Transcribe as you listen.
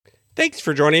Thanks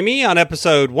for joining me on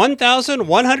episode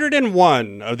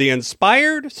 1101 of the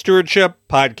Inspired Stewardship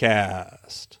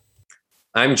Podcast.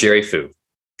 I'm Jerry Fu.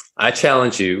 I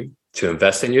challenge you to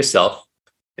invest in yourself,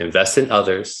 invest in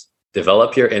others,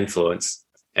 develop your influence,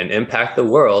 and impact the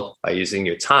world by using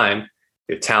your time,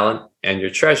 your talent, and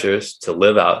your treasures to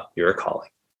live out your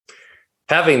calling.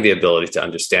 Having the ability to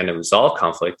understand and resolve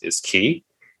conflict is key,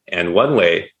 and one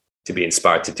way to be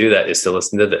inspired to do that is to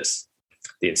listen to this,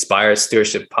 the Inspired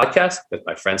Stewardship Podcast with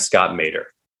my friend Scott Mader.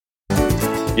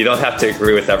 You don't have to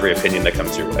agree with every opinion that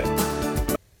comes your way.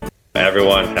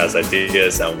 Everyone has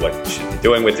ideas on what you should be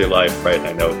doing with your life, right?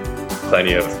 I know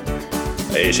plenty of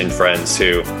Asian friends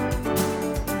who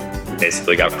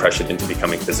basically got pressured into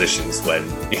becoming physicians when,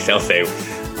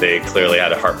 they clearly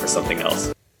had a heart for something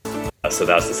else. So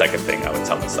that's the second thing I would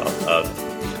tell myself.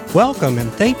 Welcome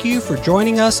and thank you for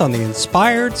joining us on the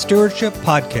Inspired Stewardship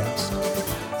Podcast.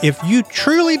 If you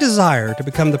truly desire to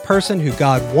become the person who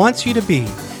God wants you to be,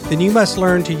 then you must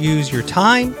learn to use your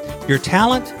time, your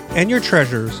talent, and your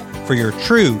treasures for your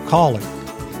true calling.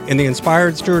 In the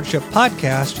Inspired Stewardship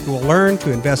Podcast, you will learn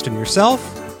to invest in yourself,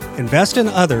 invest in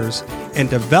others, and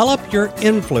develop your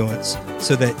influence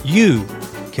so that you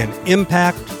can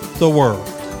impact the world.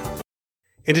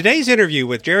 In today's interview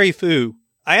with Jerry Fu,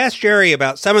 I asked Jerry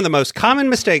about some of the most common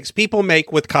mistakes people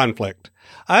make with conflict.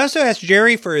 I also asked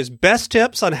Jerry for his best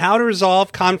tips on how to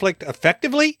resolve conflict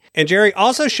effectively, and Jerry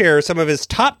also shares some of his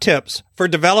top tips for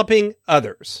developing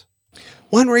others.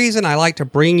 One reason I like to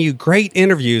bring you great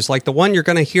interviews like the one you're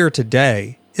going to hear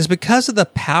today is because of the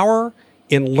power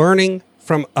in learning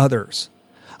from others.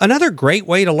 Another great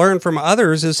way to learn from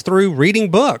others is through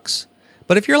reading books.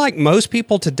 But if you're like most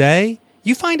people today,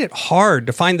 you find it hard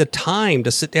to find the time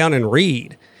to sit down and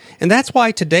read. And that's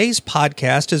why today's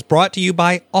podcast is brought to you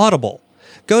by Audible.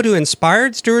 Go to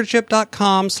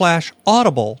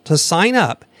inspiredstewardship.com/audible to sign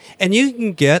up, and you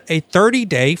can get a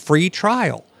 30-day free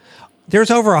trial.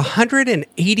 There's over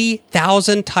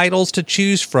 180,000 titles to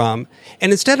choose from,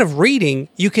 and instead of reading,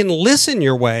 you can listen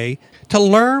your way to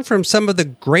learn from some of the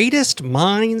greatest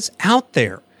minds out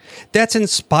there. That's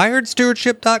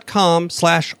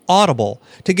inspiredstewardship.com/audible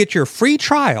to get your free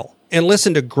trial and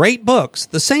listen to great books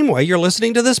the same way you're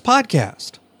listening to this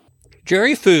podcast.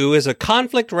 Jerry Fu is a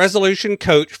conflict resolution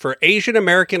coach for Asian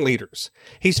American leaders.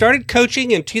 He started coaching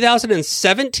in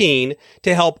 2017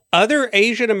 to help other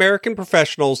Asian American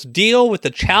professionals deal with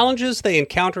the challenges they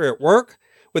encounter at work,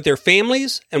 with their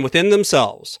families, and within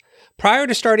themselves. Prior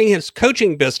to starting his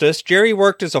coaching business, Jerry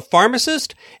worked as a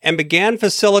pharmacist and began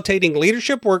facilitating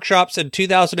leadership workshops in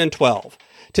 2012.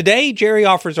 Today, Jerry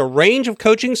offers a range of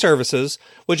coaching services,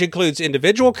 which includes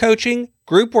individual coaching,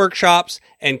 group workshops,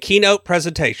 and keynote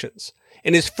presentations.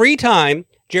 In his free time,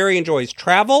 Jerry enjoys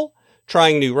travel,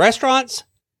 trying new restaurants,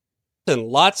 and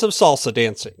lots of salsa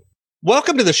dancing.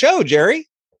 Welcome to the show, Jerry.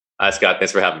 Hi, Scott.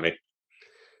 Thanks for having me.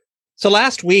 So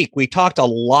last week, we talked a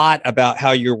lot about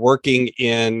how you're working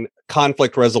in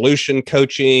conflict resolution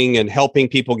coaching and helping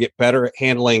people get better at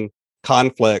handling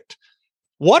conflict.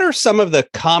 What are some of the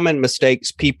common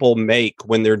mistakes people make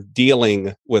when they're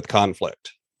dealing with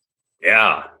conflict?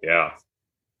 Yeah.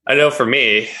 I know for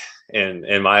me,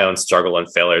 in my own struggle and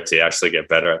failure to actually get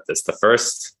better at this, the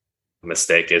first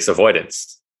mistake is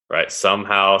avoidance, right?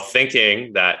 Somehow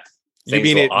thinking that you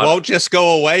mean it won't just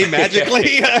go away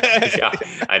magically? Yeah,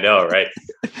 I know, right?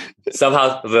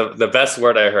 Somehow the best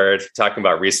word I heard talking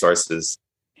about resources,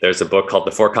 there's a book called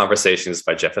The 4 Conversations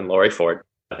by Jeff and Lori Ford.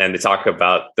 And they talk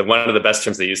about one of the best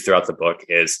terms they use throughout the book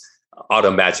is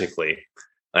automagically.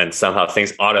 And somehow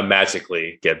things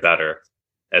automagically get better,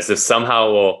 as if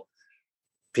somehow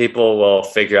people will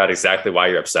figure out exactly why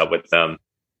you're upset with them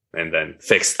and then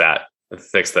fix the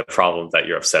problem that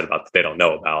you're upset about that they don't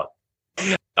know about.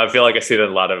 I feel like I see that in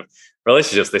a lot of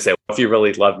relationships. They say, well, if you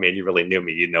really love me and you really knew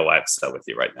me, you know why I'm upset with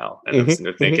you right now. And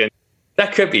I'm thinking,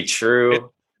 that could be true.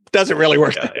 It doesn't really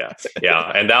work.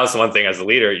 Yeah. And that was one thing as a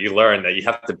leader, you learn that you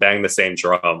have to bang the same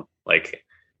drum like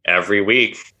every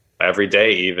week, every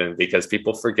day, even, because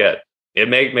people forget. It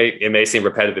may seem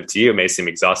repetitive to you, it may seem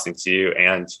exhausting to you,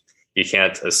 and you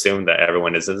can't assume that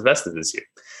everyone is as invested as you.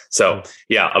 So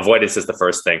avoidance is the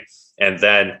first thing. And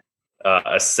then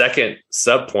a second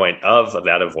sub-point of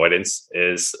that avoidance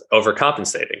is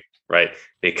overcompensating, right?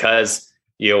 Because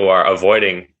you are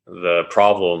avoiding the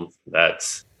problem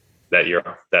that they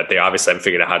obviously haven't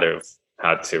figured out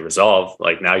how to resolve.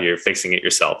 Like now you're fixing it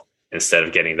yourself instead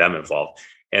of getting them involved.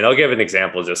 And I'll give an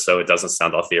example just so it doesn't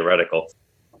sound all theoretical.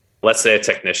 Let's say a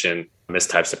technician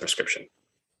mistypes a prescription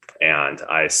and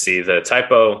I see the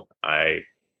typo.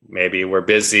 Maybe we're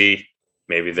busy,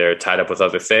 maybe they're tied up with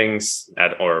other things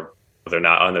or they're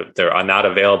not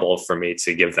available for me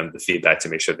to give them the feedback to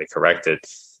make sure they correct it.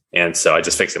 And so I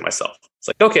just fix it myself. It's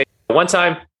like, okay, one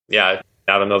time, yeah,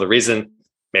 I don't know the reason.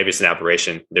 Maybe it's an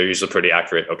aberration. They're usually pretty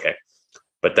accurate. Okay.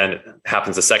 But then it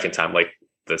happens a second time, like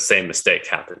the same mistake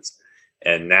happens.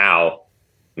 And now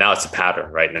it's a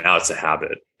pattern, right? Now it's a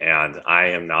habit, and I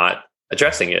am not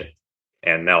addressing it.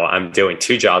 And now I'm doing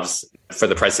two jobs for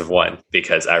the price of one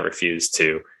because I refuse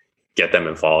to get them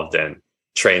involved and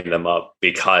train them up,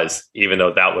 because even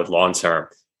though that would long-term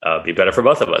be better for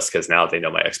both of us, because now they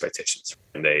know my expectations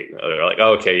and they're like,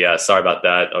 oh, okay, yeah, sorry about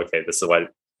that. Okay, this is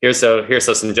what, here's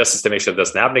some justice to make sure it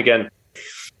doesn't happen again.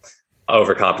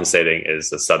 Overcompensating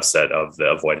is a subset of the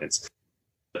avoidance.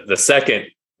 The second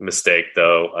mistake,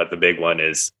 though, the big one,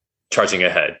 is charging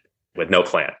ahead with no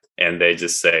plan. And they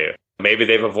just say, maybe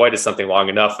they've avoided something long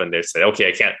enough and they say, okay,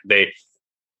 I can't,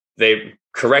 they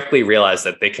correctly realize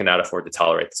that they cannot afford to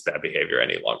tolerate this bad behavior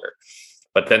any longer.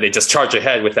 But then they just charge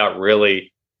ahead without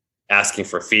really asking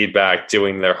for feedback,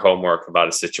 doing their homework about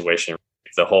a situation.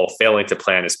 The whole failing to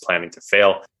plan is planning to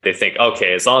fail. They think,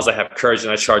 okay, as long as I have courage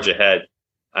and I charge ahead,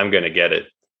 I'm going to get it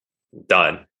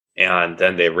done. And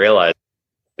then they realize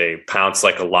they pounce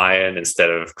like a lion instead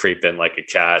of creeping like a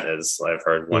cat, as I've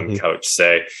heard one coach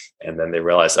say. And then they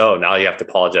realize, oh, now you have to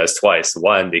apologize twice.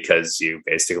 One, because you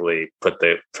basically put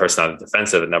the person on the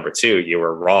defensive. And number two, you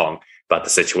were wrong about the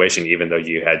situation, even though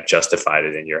you had justified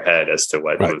it in your head as to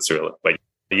what was really, but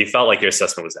you felt like your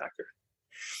assessment was accurate.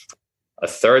 A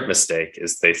third mistake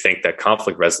is they think that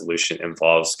conflict resolution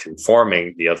involves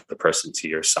conforming the other person to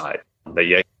your side, that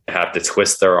you have to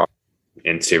twist their arm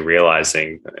into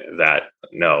realizing that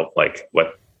no, like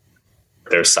what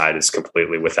their side is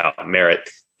completely without merit,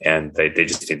 and they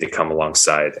just need to come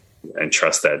alongside and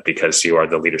trust that because you are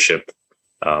the leadership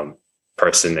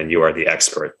person and you are the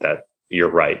expert, that you're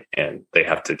right, and they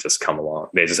have to just come along.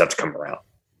 They just have to come around.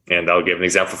 And I'll give an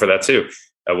example for that too.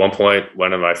 At one point,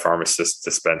 one of my pharmacists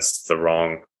dispensed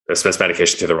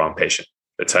medication to the wrong patient.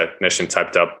 The technician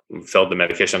filled the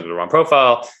medication under the wrong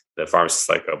profile. The pharmacist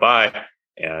go bye.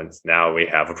 And now we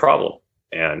have a problem.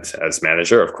 And as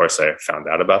manager, of course, I found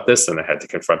out about this and I had to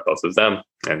confront both of them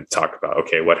and talk about,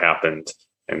 okay, what happened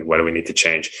and what do we need to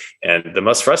change? And the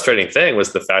most frustrating thing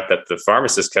was the fact that the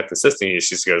pharmacist kept insisting.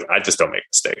 She goes, I just don't make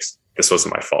mistakes. This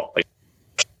wasn't my fault.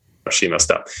 She messed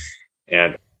up.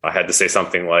 And I had to say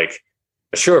something like,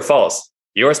 true or false,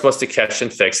 you are supposed to catch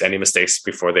and fix any mistakes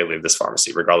before they leave this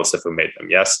pharmacy, regardless of who made them.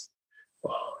 Yes?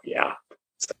 Well, yeah.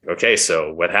 Okay,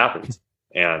 so what happened?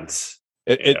 And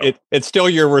it's still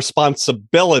your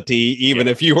responsibility, even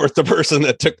if you were the person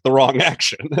that took the wrong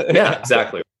action. Yeah,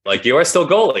 exactly. You are still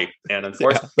goalie. And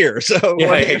unfortunately,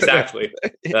 yeah, exactly.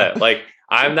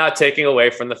 I'm not taking away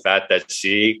from the fact that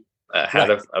she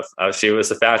she was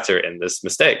a factor in this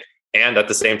mistake. And at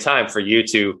the same time, for you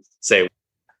to say,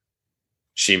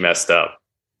 she messed up.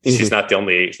 She's not the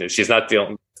only,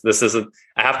 this isn't,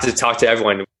 I have to talk to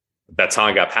everyone that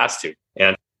Tom got passed to.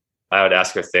 And I would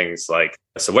ask her things like,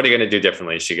 so what are you going to do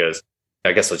differently? She goes,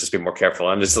 I guess I'll just be more careful.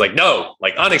 I'm just like, no,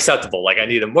 unacceptable. I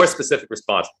need a more specific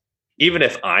response. Even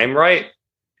if I'm right,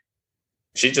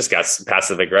 she just got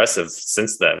passive aggressive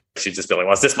since then. She'd just be like,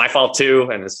 well, is this my fault too?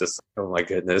 And it's just, oh my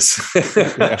goodness.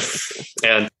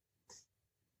 And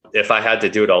if I had to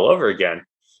do it all over again,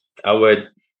 I would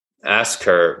ask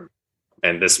her,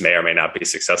 and this may or may not be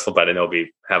successful, but I know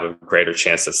have a greater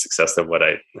chance of success than what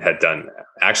I had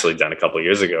actually done a couple of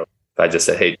years ago. I just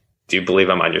said, hey, do you believe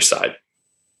I'm on your side?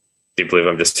 Do you believe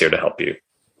I'm just here to help you?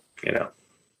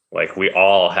 We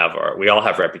all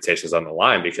have reputations on the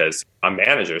line because I'm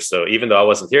manager. So even though I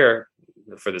wasn't here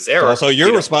for this error, also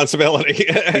your responsibility.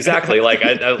 Exactly.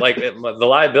 The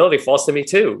liability falls to me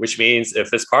too, which means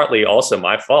if it's partly also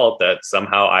my fault that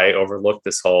somehow I overlooked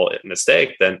this whole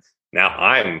mistake, then now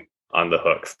I'm on the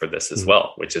hook for this as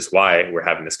well, which is why we're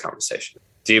having this conversation.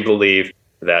 Do you believe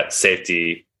that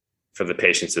safety for the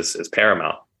patients is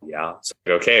paramount? Yeah. So,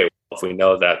 okay, if we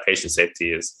know that patient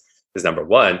safety is number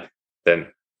one, then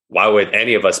why would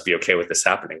any of us be okay with this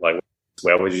happening? Why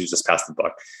would you just pass the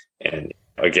buck? And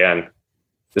again,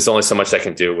 there's only so much I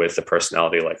can do with a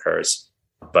personality like hers.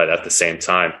 But at the same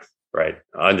time, right,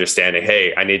 understanding,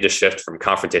 hey, I need to shift from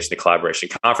confrontation to collaboration.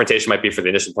 Confrontation might be for the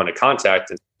initial point of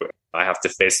contact, and I have to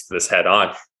face this head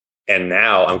on. And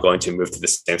now I'm going to move to the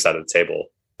same side of the table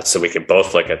so we can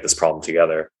both look at this problem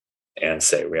together and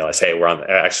realize, hey, we're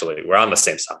on the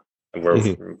same side. And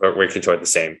we're working toward the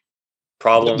same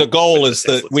problem. The goal is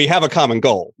that we have a common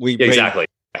goal. Exactly.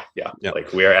 Yeah.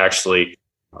 We are actually,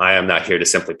 I am not here to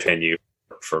simply pin you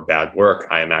for bad work.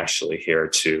 I am actually here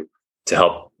to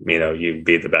help you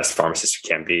be the best pharmacist you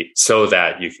can be, so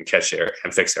that you can catch error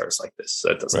and fix errors like this,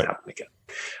 so it doesn't happen again.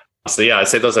 So yeah, I'd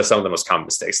say those are some of the most common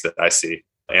mistakes that I see.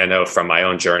 And I know from my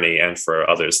own journey and for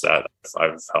others that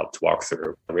I've helped walk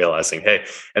through, realizing, hey,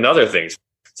 and other things.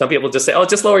 Some people just say, oh,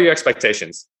 just lower your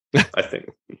expectations. I think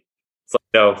it's like,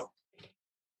 no,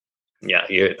 yeah,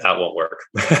 that won't work.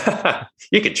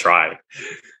 You can try.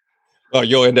 Well,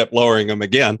 you'll end up lowering them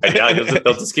again. Yeah,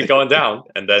 they'll just keep going down,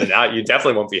 and then you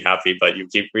definitely won't be happy. But you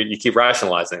keep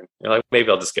rationalizing. You're like, maybe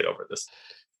I'll just get over this.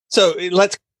 So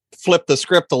let's flip the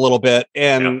script a little bit,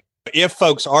 and if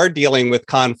folks are dealing with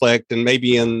conflict, and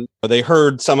maybe they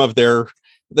heard some of their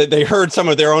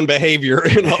own behavior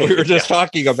in what we were just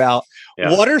talking about.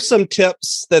 Yeah. What are some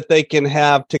tips that they can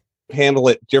have to handle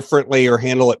it differently or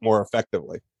handle it more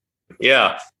effectively?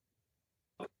 Yeah.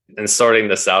 And sorting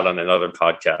this out on another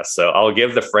podcast. So I'll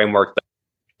give the framework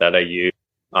that I use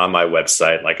on my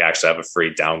website. Like, actually, I have a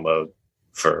free download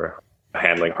for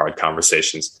handling hard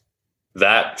conversations.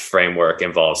 That framework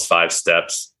involves 5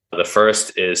 steps. The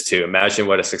first is to imagine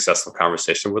what a successful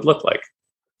conversation would look like,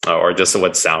 or just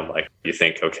would sound like. You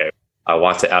think, okay, I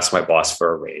want to ask my boss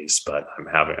for a raise, but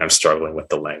I'm struggling with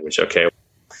the language. Okay,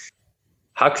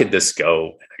 how could this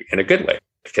go in a good way?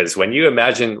 Because when you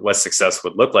imagine what success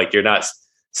would look like, you're not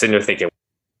sitting there thinking,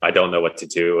 I don't know what to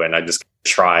do, and I just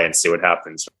try and see what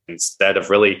happens. Instead of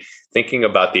really thinking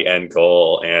about the end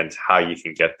goal and how you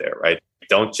can get there, right?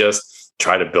 Don't just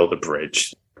try to build a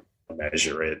bridge,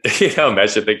 measure it,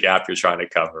 measure the gap you're trying to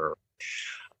cover.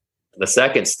 The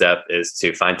second step is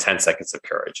to find 10 seconds of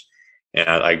courage. And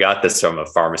I got this from a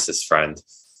pharmacist friend,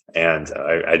 and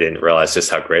I didn't realize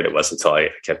just how great it was until I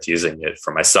kept using it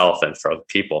for myself and for other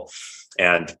people.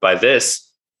 And by this,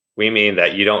 we mean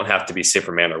that you don't have to be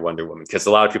Superman or Wonder Woman, because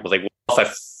a lot of people think, well, if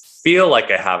I feel like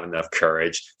I have enough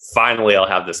courage, finally I'll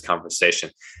have this conversation.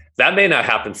 That may not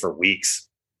happen for weeks,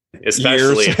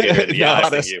 especially if you're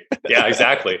yeah,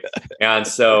 exactly. And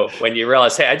so when you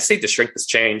realize, hey, I just need to shrink this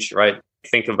change, right?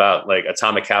 Think about like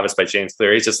Atomic Habits by James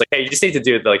Clear. He's just like, hey, you just need to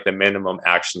do like the minimum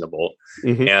actionable.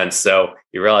 Mm-hmm. And so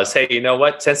you realize, hey, you know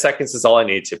what? 10 seconds is all I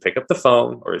need to pick up the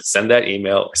phone or send that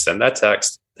email or send that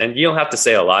text. And you don't have to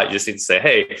say a lot. You just need to say,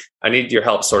 hey, I need your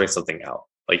help sorting something out.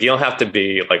 Like, you don't have to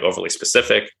be like overly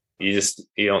specific. You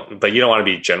don't want to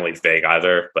be generally vague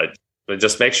either, but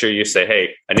just make sure you say,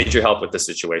 hey, I need your help with this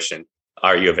situation.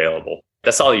 Are you available?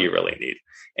 That's all you really need.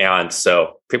 And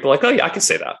so people are like, oh yeah, I can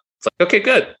say that. It's like, okay,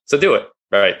 good. So do it.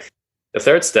 Right. The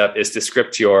third step is to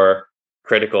script your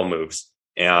critical moves.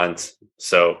 And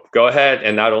so go ahead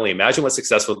and not only imagine what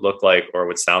success would look like or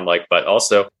would sound like, but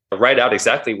also write out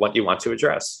exactly what you want to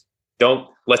address. Don't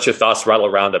let your thoughts rattle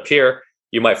around up here.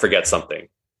 You might forget something.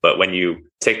 But when you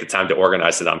take the time to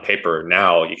organize it on paper,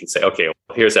 now you can say, okay,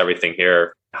 well, here's everything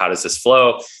here. How does this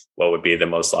flow? What would be the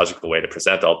most logical way to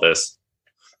present all this?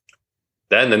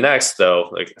 Then the next, though,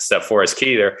 like step 4 is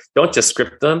key there. Don't just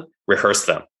script them, rehearse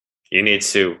them. You need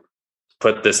to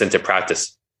put this into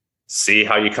practice. See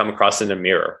how you come across in the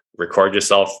mirror. Record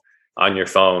yourself on your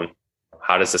phone.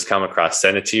 How does this come across?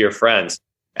 Send it to your friends.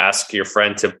 Ask your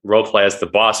friend to role play as the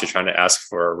boss you're trying to ask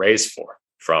for a raise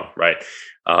from, right?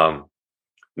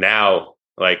 Now,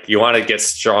 like, you want to get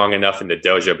strong enough in the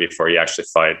dojo before you actually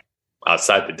fight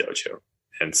outside the dojo.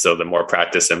 And so the more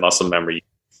practice and muscle memory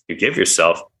you give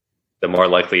yourself, the more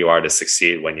likely you are to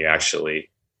succeed when you actually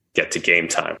get to game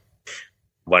time.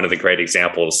 One of the great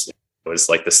examples was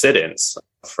like the sit-ins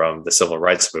from the civil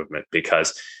rights movement,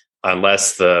 because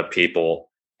unless the people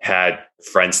had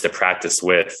friends to practice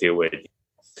with who would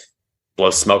blow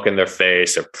smoke in their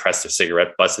face or press their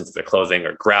cigarette butts into their clothing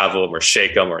or grab them or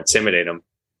shake them or intimidate them,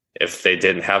 if they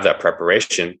didn't have that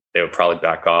preparation, they would probably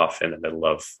back off in the middle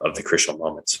of the crucial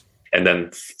moments. And then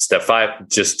step 5,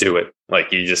 just do it.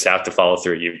 Like, you just have to follow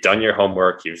through. You've done your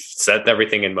homework. You've set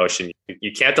everything in motion.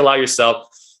 You can't allow yourself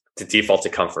to default to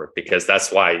comfort, because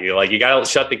that's why you got to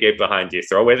shut the gate behind you,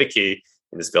 throw away the key,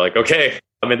 and just be like, okay,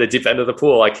 I'm in the deep end of the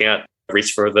pool. I can't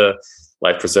reach for the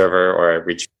life preserver or I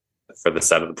reach for the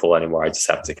side of the pool anymore. I just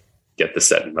have to get the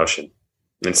set in motion.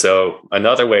 And so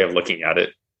another way of looking at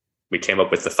it, we came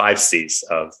up with the 5 C's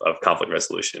of conflict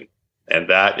resolution. And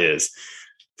that is,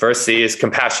 first C is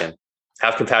compassion.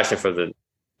 Have compassion for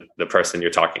the person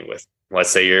you're talking with.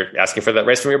 Let's say you're asking for that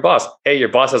raise from your boss. Hey, your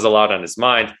boss has a lot on his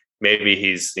mind. Maybe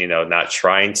he's, not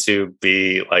trying to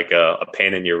be like a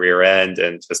pain in your rear end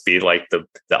and just be like the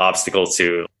obstacle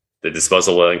to the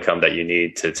disposable income that you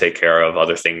need to take care of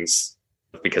other things,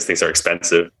 because things are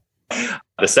expensive.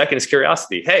 The second is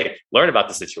curiosity. Hey, learn about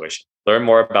the situation. Learn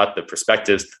more about the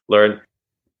perspectives.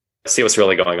 See what's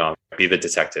really going on. Be the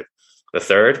detective. The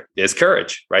third is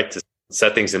courage, right? To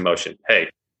set things in motion. Hey,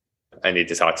 I need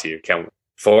to talk to you.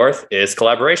 Fourth is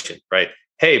collaboration, right?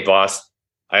 Hey, boss,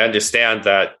 I understand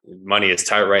that money is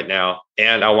tight right now,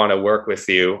 and I want to work with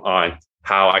you on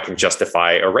how I can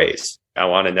justify a raise. I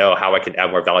want to know how I can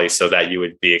add more value so that you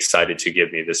would be excited to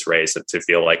give me this raise and to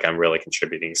feel like I'm really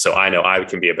contributing. So I know I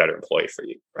can be a better employee for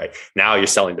you, right? Now you're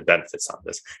selling the benefits on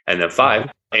this. And then 5,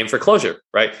 aim for closure,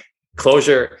 right?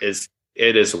 Closure is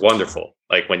wonderful.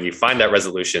 Like when you find that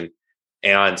resolution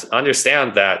and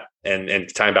understand that, and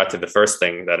tying back to the first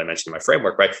thing that I mentioned in my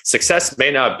framework, right? Success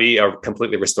may not be a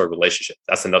completely restored relationship.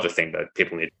 That's another thing that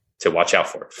people need to watch out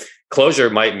for. Closure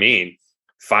might mean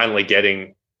finally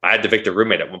getting, I had to evict a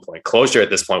roommate at one point. Closure at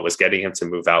this point was getting him to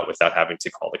move out without having to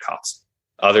call the cops.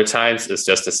 Other times it's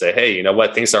just to say, hey, you know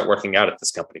what? Things aren't working out at this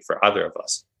company for either of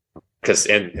us. Because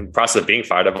in the process of being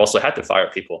fired, I've also had to fire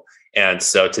people. And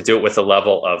so to do it with a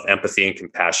level of empathy and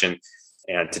compassion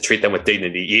and to treat them with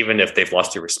dignity, even if they've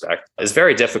lost your respect, is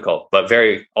very difficult, but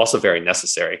also very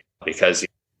necessary, because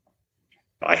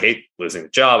I hate losing the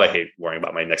job. I hate worrying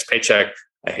about my next paycheck.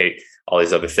 I hate all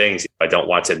these other things. I don't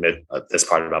want to admit this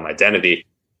part about my identity.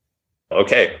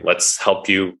 Okay, let's help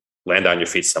you land on your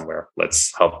feet somewhere.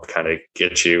 Let's help kind of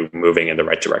get you moving in the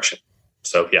right direction.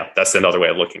 So yeah, that's another way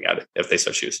of looking at it, if they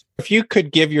so choose. If you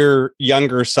could give your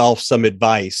younger self some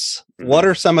advice, what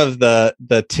are some of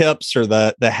the tips or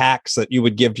the hacks that you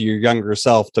would give to your younger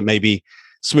self to maybe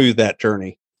smooth that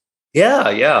journey?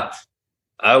 Yeah.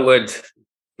 I would,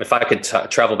 if I could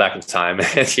travel back in time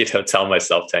and, tell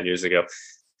myself 10 years ago,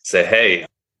 say, hey,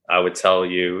 I would tell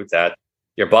you that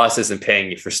your boss isn't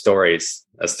paying you for stories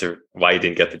as to why you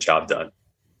didn't get the job done.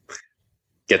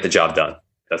 Get the job done.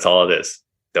 That's all it is.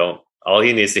 All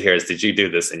he needs to hear is, did you do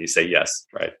this? And you say yes,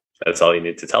 right? That's all you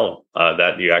need to tell him,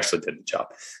 that you actually did the job.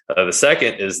 The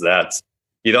second is that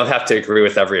you don't have to agree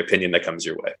with every opinion that comes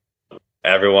your way.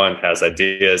 Everyone has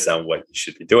ideas on what you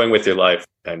should be doing with your life.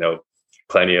 I know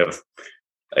plenty of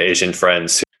Asian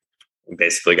friends who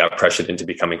basically got pressured into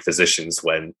becoming physicians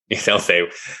when,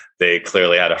 they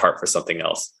clearly had a heart for something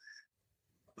else.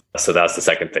 So that's the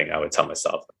second thing I would tell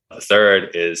myself. The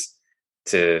third is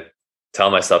to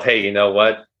tell myself, hey, you know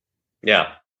what?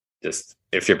 Yeah, just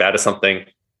if you're bad at something,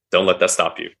 don't let that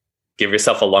stop you. Give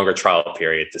yourself a longer trial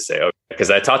period to say, okay,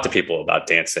 because I talk to people about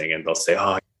dancing and they'll say,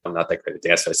 oh, I'm not that great at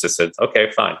dancing. I just said,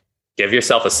 okay, fine. Give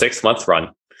yourself a 6-month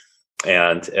run.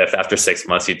 And if after 6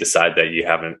 months you decide that you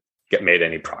haven't made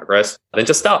any progress, then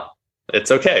just stop.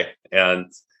 It's okay.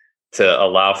 And to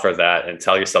allow for that and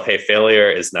tell yourself, hey,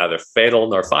 failure is neither fatal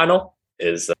nor final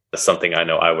is something I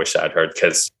know I wish I'd heard.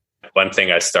 Because one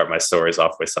thing I start my stories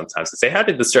off with sometimes is say, how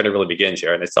did this journey really begin,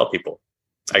 Jared? And I tell people,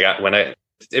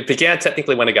 it began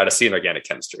technically when I got a C in organic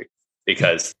chemistry,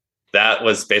 because that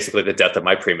was basically the death of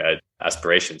my pre-med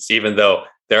aspirations, even though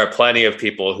there are plenty of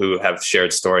people who have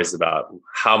shared stories about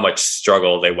how much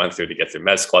struggle they went through to get through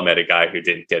med school. I met a guy who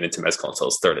didn't get into med school until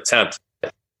his 3rd attempt.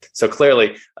 So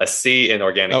clearly a C in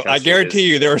organic chemistry. I guarantee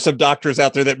you there are some doctors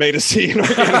out there that made a C in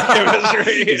organic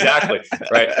chemistry. Exactly.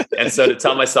 Right. And so to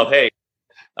tell myself, hey,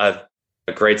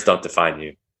 grades don't define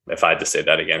you. If I had to say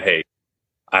that again, hey,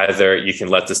 either you can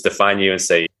let this define you and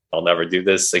say, I'll never do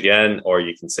this again, or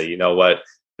you can say, you know what,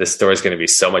 this story is going to be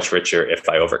so much richer if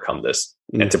I overcome this,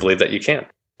 and to believe that you can.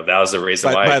 That was the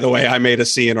reason why. By the way, I made a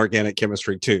C in organic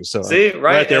chemistry too. So see,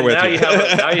 right there with you.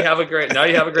 Now you have a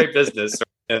great business,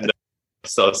 and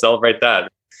so celebrate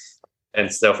that.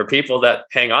 And so for people that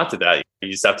hang on to that,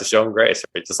 you just have to show them grace.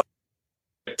 Right? Just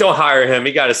like, don't hire him.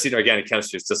 He got a C in organic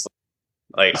chemistry. It's just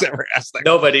like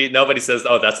nobody says,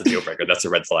 oh, that's a deal breaker. That's a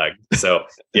red flag. So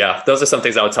yeah, those are some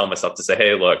things I would tell myself to say,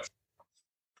 hey, look,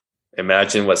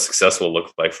 imagine what success will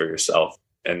look like for yourself,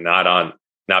 and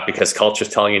not because culture is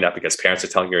telling you, not because parents are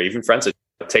telling you, or even friends.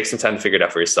 Take some time to figure it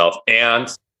out for yourself.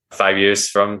 And 5 years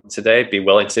from today, be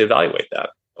willing to evaluate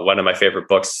that. One of my favorite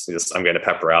books is, I'm going to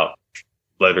pepper out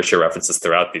literature references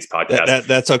throughout these podcasts.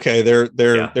 That's okay.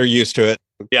 They're used to it.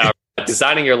 Yeah.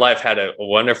 Designing Your Life had a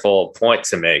wonderful point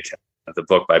to make. The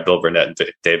book by Bill Burnett and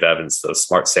Dave Evans, those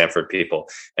smart Stanford people.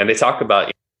 And they talk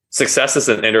about success is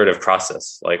an iterative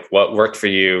process. Like what worked for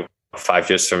you 5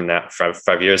 years from now,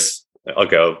 5 years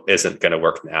ago isn't going to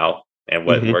work now. And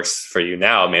what works for you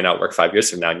now may not work 5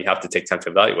 years from now. And you have to take time to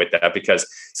evaluate that, because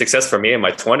success for me in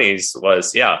my 20s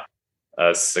was,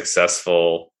 a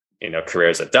successful, career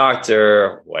as a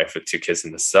doctor, wife with 2 kids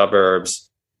in the suburbs.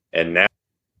 And now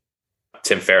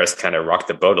Tim Ferriss kind of rocked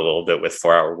the boat a little bit with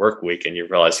 4-hour work week. And you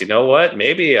realize, you know what,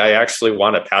 maybe I actually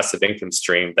want a passive income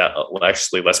stream that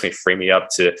actually lets me free me up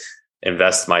to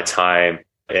invest my time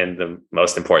in the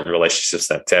most important relationships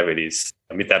and activities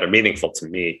that are meaningful to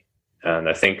me. And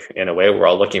I think in a way, we're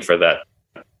all looking for that.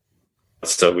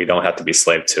 So we don't have to be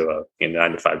slave to a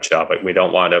 9-to-5 job. Like we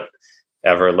don't want to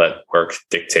ever let work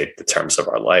dictate the terms of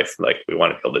our life. Like, we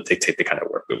want to be able to dictate the kind of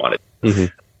work we want to. Mm-hmm.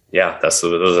 Yeah, those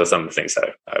are some of the things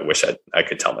I wish I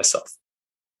could tell myself.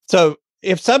 So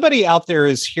if somebody out there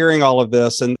is hearing all of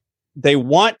this and they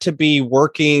want to be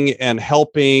working and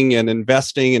helping and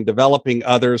investing and developing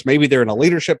others, maybe they're in a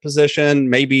leadership position,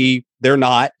 maybe they're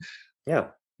not. Yeah.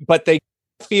 But they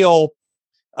feel,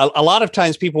 a lot of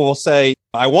times people will say,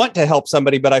 I want to help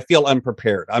somebody, but I feel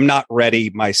unprepared. I'm not ready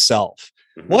myself.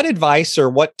 Mm-hmm. What advice or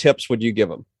what tips would you give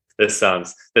them? This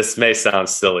may sound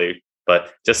silly,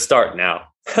 but just start now.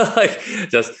 Like,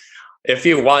 just if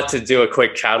you want to do a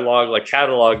quick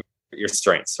catalog your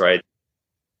strengths, right?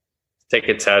 Take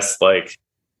a test, like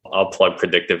I'll plug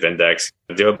Predictive Index,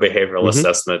 do a behavioral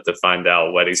assessment to find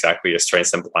out what exactly your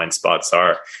strengths and blind spots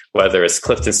are, whether it's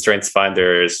Clifton Strengths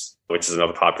Finders, which is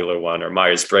another popular one, or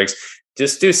Myers-Briggs.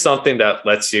 Just do something that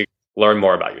lets you learn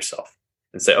more about yourself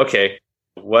and say, okay,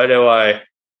 what do I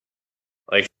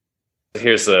like?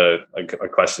 Here's a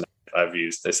question I've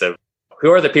used. They said, who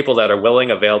are the people that are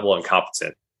willing, available, and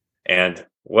competent? And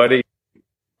what is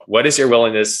your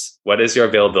willingness? What is your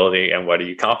availability? And what are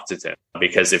you competent in?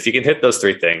 Because if you can hit those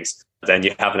three things, then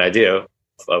you have an idea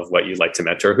of what you'd like to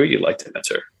mentor, who you'd like to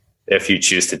mentor, if you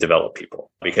choose to develop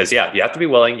people. Because you have to be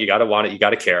willing, you got to want it, you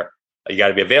got to care, you got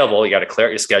to be available, you got to clear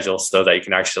out your schedule so that you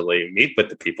can actually meet with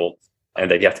the people. And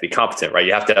then you have to be competent, right?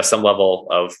 You have to have some level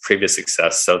of previous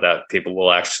success so that people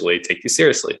will actually take you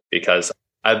seriously. Because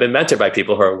I've been mentored by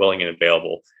people who are willing and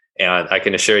available. And I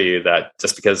can assure you that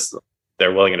just because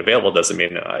they're willing and available doesn't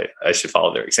mean I should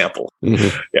follow their example.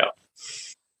 Mm-hmm. Yeah.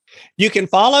 You can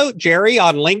follow Jerry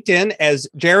on LinkedIn as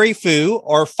Jerry Fu,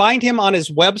 or find him on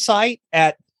his website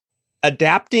at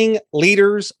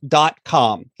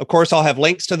adaptingleaders.com. Of course, I'll have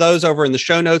links to those over in the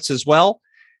show notes as well.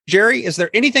 Jerry, is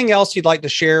there anything else you'd like to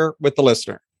share with the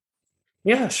listener?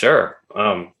 Yeah, sure.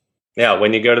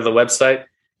 When you go to the website,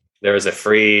 there is a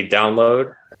free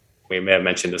download. We may have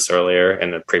mentioned this earlier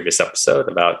in the previous episode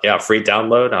about, free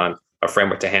download on a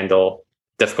framework to handle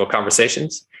difficult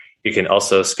conversations. You can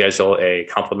also schedule a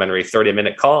complimentary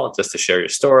 30-minute call just to share your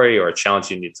story or a challenge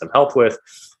you need some help with.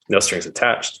 No strings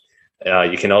attached.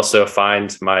 You can also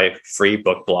find my free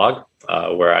book blog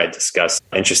where I discuss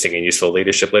interesting and useful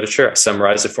leadership literature. I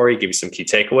summarize it for you, give you some key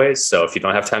takeaways. So if you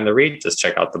don't have time to read, just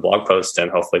check out the blog post,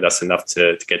 and hopefully that's enough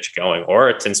to get you going,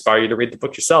 or to inspire you to read the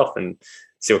book yourself and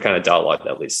see what kind of dialogue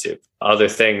that leads to. Other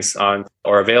things are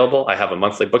available. I have a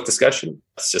monthly book discussion.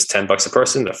 It's just $10 a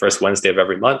person, the first Wednesday of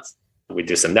every month. We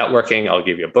do some networking. I'll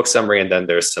give you a book summary, and then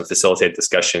there's some facilitated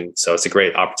discussion. So it's a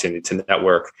great opportunity to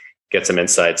network, get some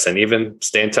insights, and even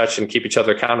stay in touch and keep each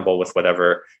other accountable with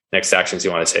whatever next actions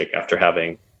you want to take after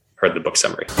having heard the book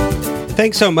summary.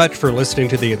 Thanks so much for listening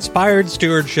to the Inspired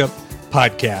Stewardship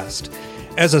Podcast.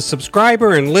 As a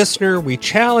subscriber and listener, we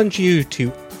challenge you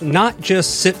to not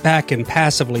just sit back and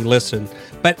passively listen,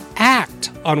 but act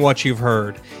on what you've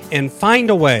heard and find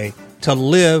a way to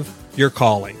live your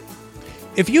calling.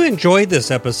 If you enjoyed this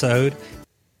episode,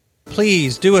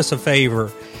 please do us a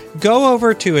favor. Go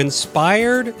over to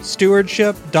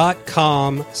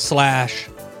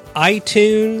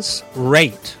inspiredstewardship.com/iTunes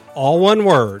rate, all one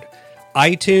word,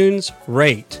 iTunes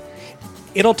rate.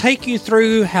 It'll take you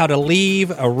through how to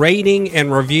leave a rating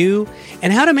and review,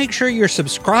 and how to make sure you're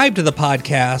subscribed to the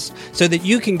podcast so that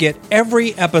you can get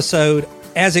every episode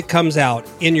as it comes out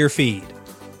in your feed.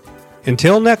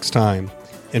 Until next time,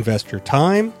 invest your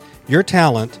time, your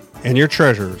talent, and your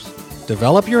treasures.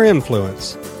 Develop your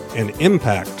influence and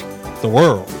impact the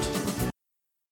world.